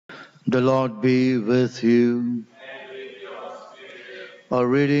The Lord be with you. A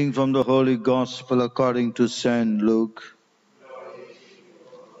reading from the Holy Gospel according to St. Luke.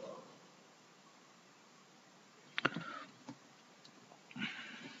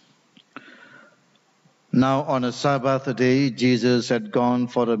 Now on a Sabbath day, Jesus had gone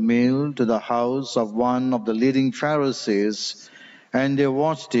for a meal to the house of one of the leading Pharisees, and they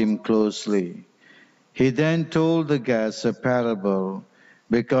watched him closely. He then told the guests a parable,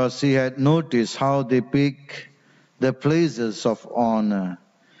 because he had noticed how they pick the places of honor.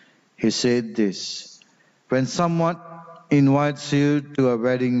 He said this: when someone invites you to a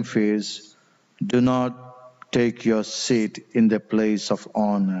wedding feast, do not take your seat in the place of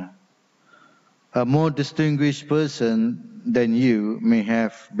honor. A more distinguished person than you may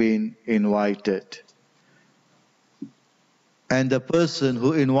have been invited. And the person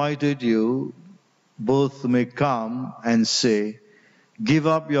who invited you both may come and say, give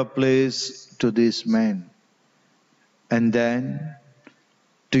up your place to this man. And then,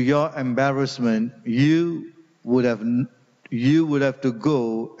 to your embarrassment, you would have to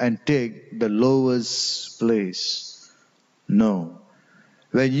go and take the lowest place. No.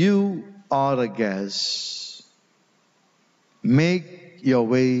 When you are a guest, make your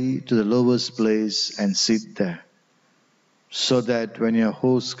way to the lowest place and sit there, so that when your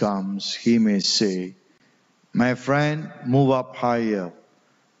host comes, he may say, my friend, move up higher.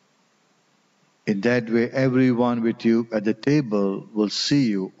 In that way, everyone with you at the table will see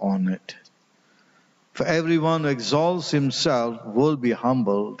you on it. For everyone who exalts himself will be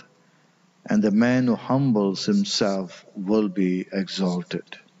humbled, and the man who humbles himself will be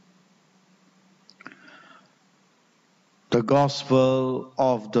exalted. The Gospel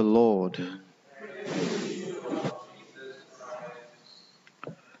of the Lord.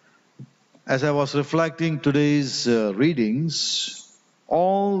 As I was reflecting today's readings,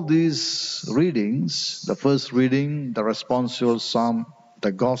 all these readings, the first reading, the responsorial psalm,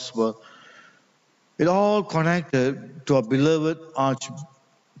 the Gospel, it all connected to our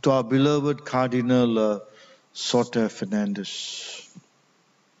beloved Cardinal Soter Fernandez.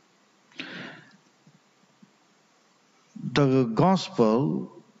 The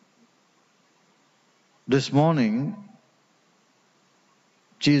Gospel this morning,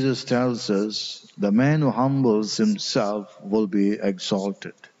 Jesus tells us, the man who humbles himself will be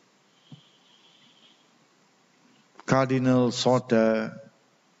exalted. Cardinal Soter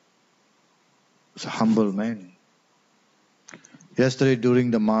is a humble man. Yesterday during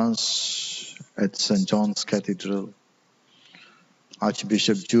the Mass at St. John's Cathedral,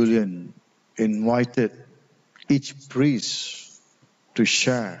 Archbishop Julian invited each priest to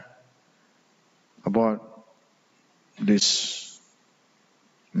share about this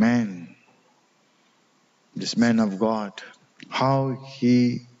man of God, how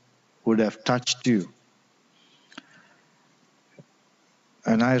he would have touched you.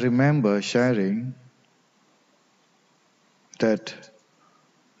 And I remember sharing that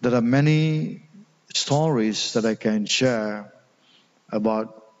there are many stories that I can share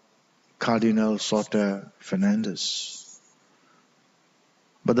about Cardinal Soter Fernandez.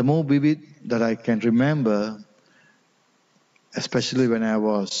 But the more vivid that I can remember, especially when I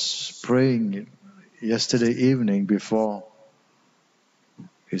was praying yesterday evening before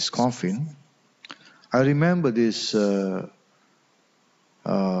his coffin, I remember this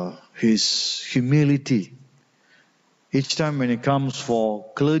his humility. Each time when he comes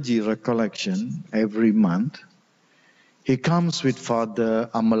for clergy recollection every month, he comes with Father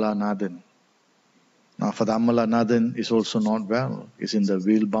Amalanathan. Now, Father Amalanathan is also not well; he's in the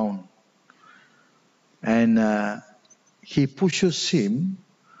wheel bound, and he pushes him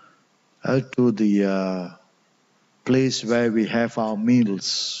to the place where we have our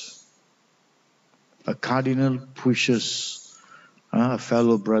meals. A cardinal pushes a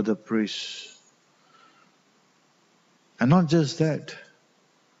fellow brother priest. And not just that.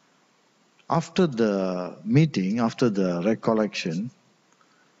 After the meeting, after the recollection,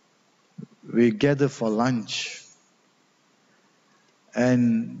 we gather for lunch.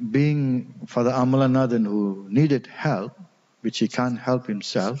 And being Father Amalanathan who needed help, which he can't help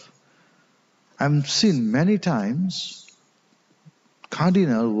himself, I've seen many times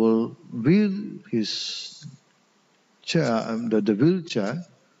Cardinal will wheel his chair, the wheelchair,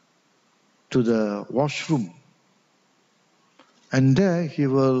 to the washroom. And there he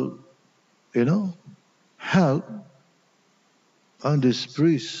will, help this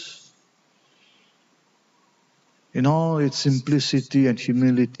priest in all its simplicity and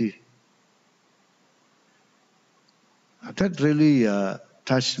humility. That really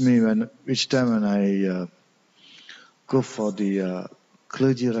touched me each time when I go for the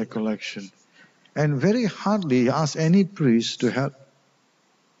clergy recollection. And very hardly asks any priest to help.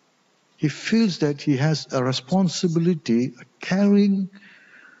 He feels that he has a responsibility, a caring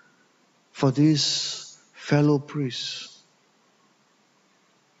for these fellow priests.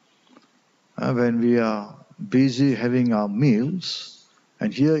 When we are busy having our meals,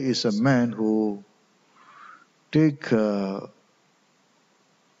 and here is a man who take a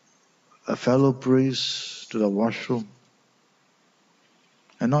fellow priest to the washroom.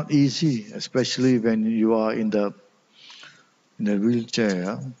 And not easy, especially when you are in the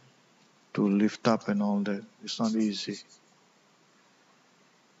wheelchair, to lift up and all that. It's not easy.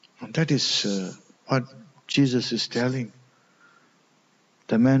 And that is what Jesus is telling.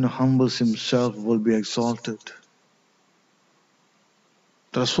 The man who humbles himself will be exalted.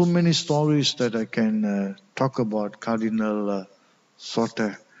 There are so many stories that I can talk about Cardinal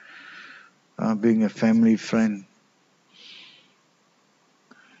Soter being a family friend.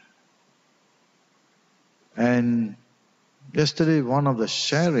 And yesterday, one of the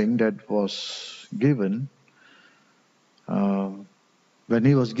sharing that was given, when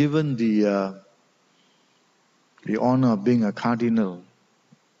he was given the honor of being a cardinal,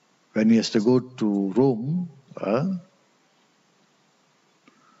 when he has to go to Rome,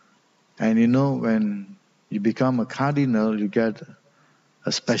 and you know, when you become a cardinal, you get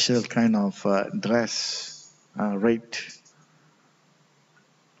a special kind of dress, rate.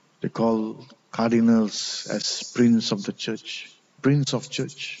 They call cardinals as prince of the church, prince of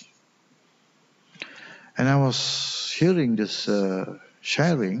church. And I was hearing this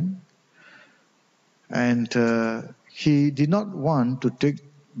sharing, and he did not want to take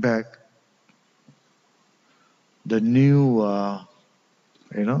back the new,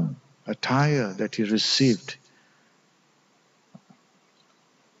 attire that he received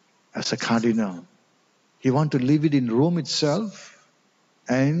as a cardinal. He wanted to leave it in Rome itself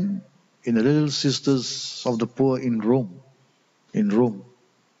and in the Little Sisters of the Poor in Rome.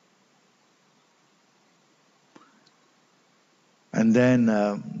 And then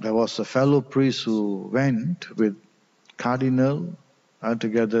there was a fellow priest who went with Cardinal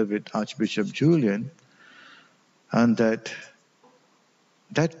together with Archbishop Julian, and that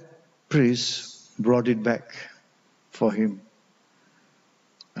priest brought it back for him,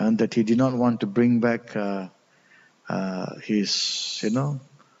 and that he did not want to bring back his,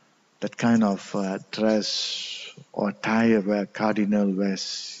 that kind of dress or attire where Cardinal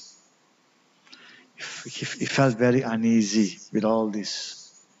wears. He felt very uneasy with all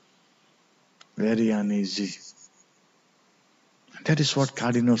this. Very uneasy. And that is what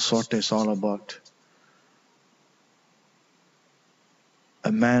Cardinal Soter is all about.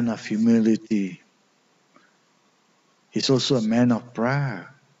 A man of humility. He's also a man of prayer.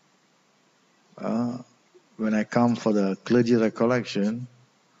 When I come for the clergy recollection,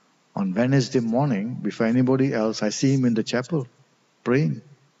 on Wednesday morning, before anybody else, I see him in the chapel, praying.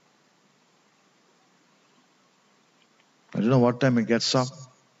 I don't know what time he gets up,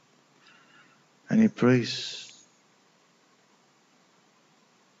 and he prays.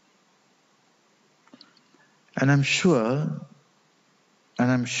 And I'm sure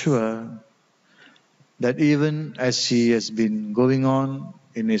that even as he has been going on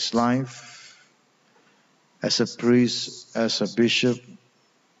in his life, as a priest, as a bishop,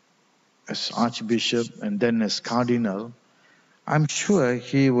 as archbishop, and then as cardinal, I'm sure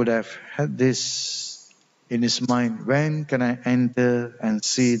he would have had this in his mind: when can I enter and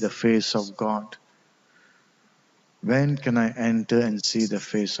see the face of God? When can I enter and see the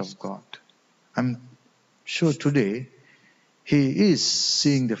face of God? I'm sure today he is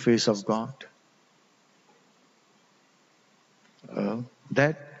seeing the face of God.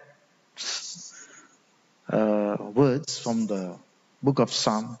 That words from the book of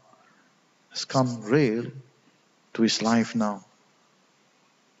Psalm has come real to his life now.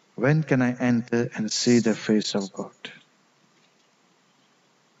 When can I enter and see the face of God?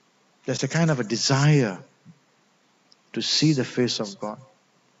 There's a kind of a desire to see the face of God,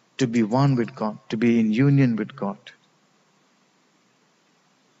 to be one with God, to be in union with God.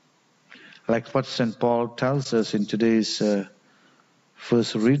 Like what St. Paul tells us in today's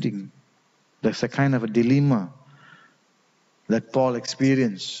first reading, there's a kind of a dilemma that Paul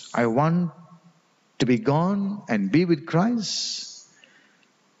experienced. I want to be gone and be with Christ,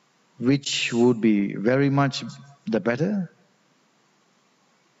 which would be very much the better.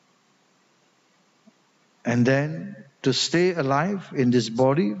 And then to stay alive in this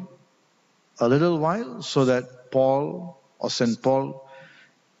body a little while so that Paul or St. Paul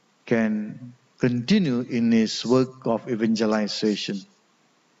can continue in his work of evangelization.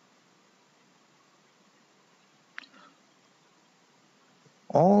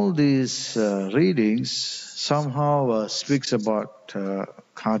 All these readings somehow speaks about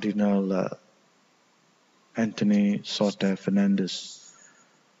Cardinal Anthony Soter Fernandez.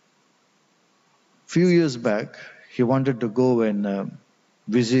 Few years back, he wanted to go and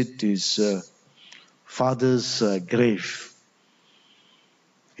visit his father's grave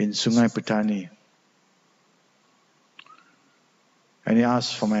in Sungai Petani. And he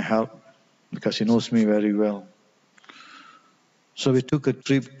asked for my help because he knows me very well. So we took a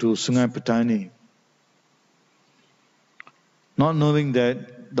trip to Sungai Petani, not knowing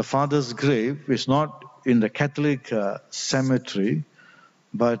that the father's grave is not in the Catholic cemetery,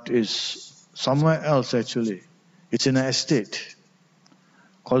 but is somewhere else actually. It's in an estate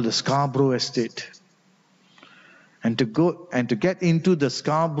called the Scarborough Estate. And to get into the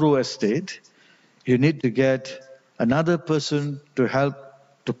Scarborough Estate, you need to get another person to help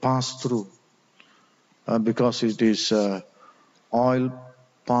to pass through because it is oil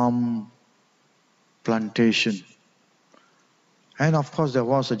palm plantation. And of course, there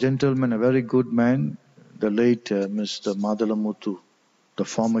was a gentleman, a very good man, the late Mr. Madalamutu, the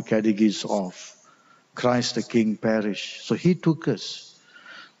former catechist of Christ the King Parish. So he took us.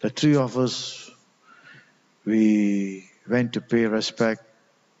 The three of us, we went to pay respect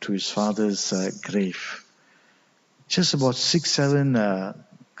to his father's grave. Just about 6-7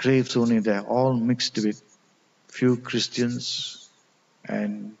 graves only there, all mixed with few Christians,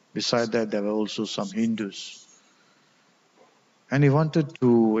 and beside that there were also some Hindus. And he wanted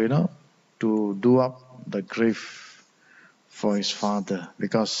to, to do up the grave for his father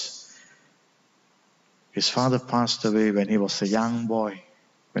because his father passed away when he was a young boy,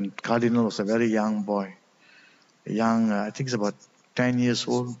 when Cardinal was a very young boy. Young, I think he's about 10 years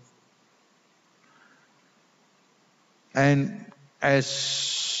old. And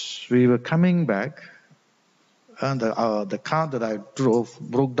as we were coming back, and the car that I drove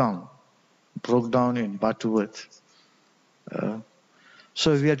broke down in Butterworth.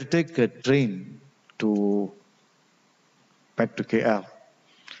 So we had to take a train back to KL.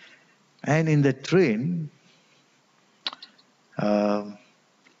 And in the train,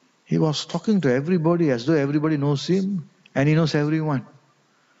 he was talking to everybody as though everybody knows him and he knows everyone.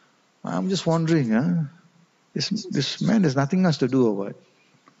 I'm just wondering, this man has nothing else to do or what?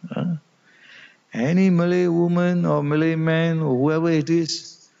 Any Malay woman or Malay man or whoever it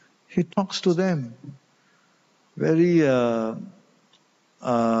is, he talks to them. Very, there's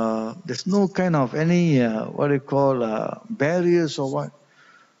no kind of any, barriers or what.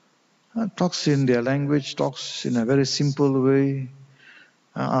 Talks in their language, talks in a very simple way,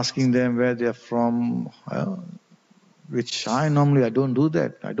 asking them where they're from, which I don't do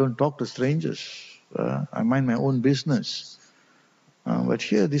that. I don't talk to strangers. I mind my own business. But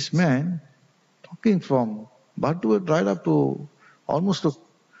here this man, talking from Butterworth right up to almost to,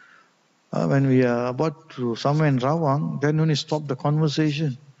 when we are about to somewhere in Rawang, then when he stopped the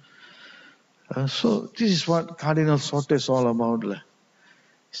conversation. So this is what Cardinal Soter is all about.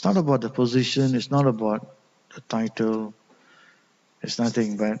 It's not about the position, it's not about the title, it's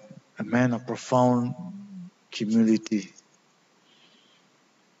nothing but a man of profound humility.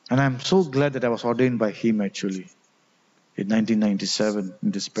 And I'm so glad that I was ordained by him actually in 1997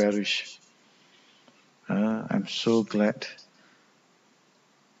 in this parish. I'm so glad.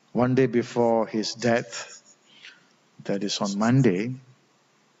 One day before his death, that is on Monday,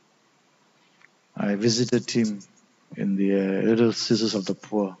 I visited him in the Little Sisters of the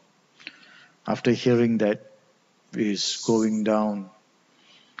Poor. After hearing that he's going down,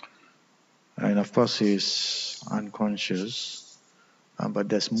 and of course he's unconscious, but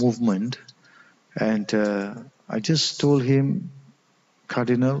there's movement. And I just told him,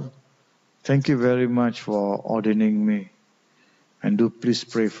 Cardinal, thank you very much for ordaining me, and do please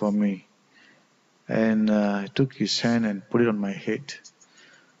pray for me. And I took his hand and put it on my head,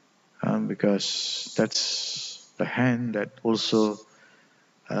 because that's the hand that also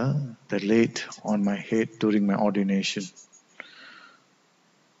that laid on my head during my ordination.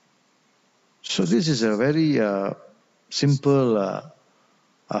 So this is a very simple, a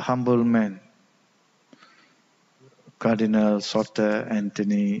humble man, Cardinal Soter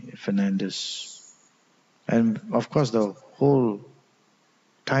Anthony Fernandez. And of course the whole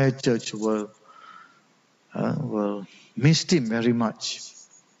entire church will miss him very much,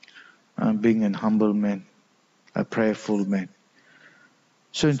 being an humble man, a prayerful man.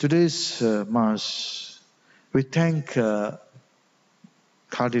 So in today's Mass, we thank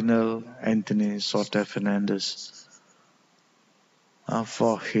Cardinal Anthony Soter Fernandez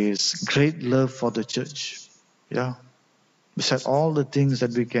for his great love for the church. Yeah, besides all the things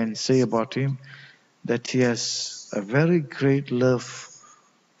that we can say about him, that he has a very great love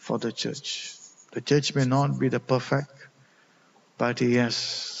for the church. The church may not be the perfect, but he has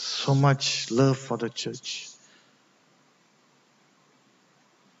so much love for the church.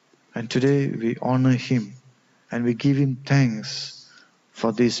 And today we honor him and we give him thanks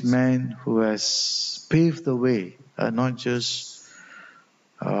for this man who has paved the way, not just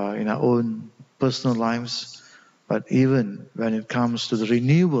in our own personal lives, but even when it comes to the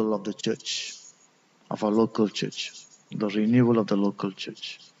renewal of the church, of our local church, the renewal of the local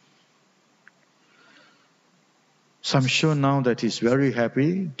church. So I'm sure now that he's very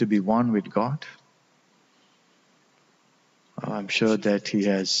happy to be one with God. I'm sure that he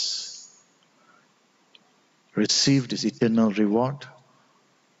has received his eternal reward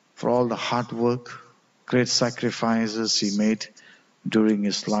for all the hard work, great sacrifices he made during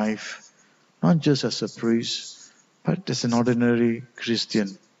his life, not just as a priest, but as an ordinary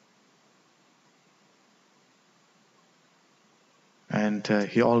Christian. And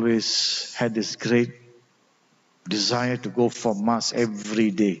he always had this great desire to go for Mass every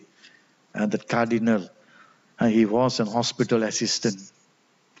day. And the Cardinal, he was an hospital assistant,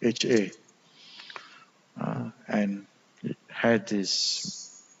 HA, and had this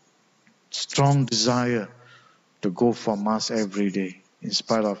strong desire to go for Mass every day in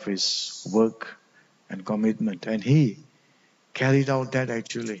spite of his work and commitment. And he carried out that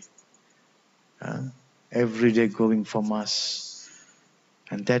actually, every day going for Mass.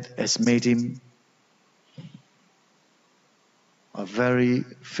 And that has made him a very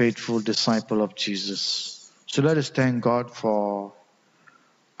faithful disciple of Jesus. So let us thank God for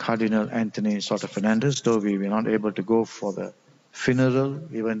Cardinal Anthony Soter Fernandez, though we were not able to go for the funeral,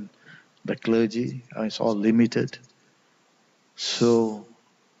 even the clergy, it's all limited. So,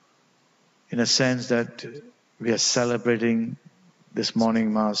 in a sense that we are celebrating this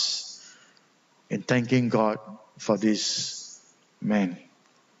morning Mass in thanking God for this man.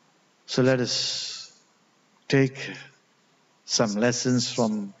 So let us take some lessons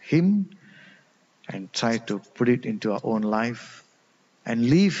from him and try to put it into our own life and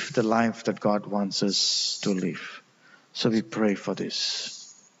live the life that God wants us to live. So we pray for this.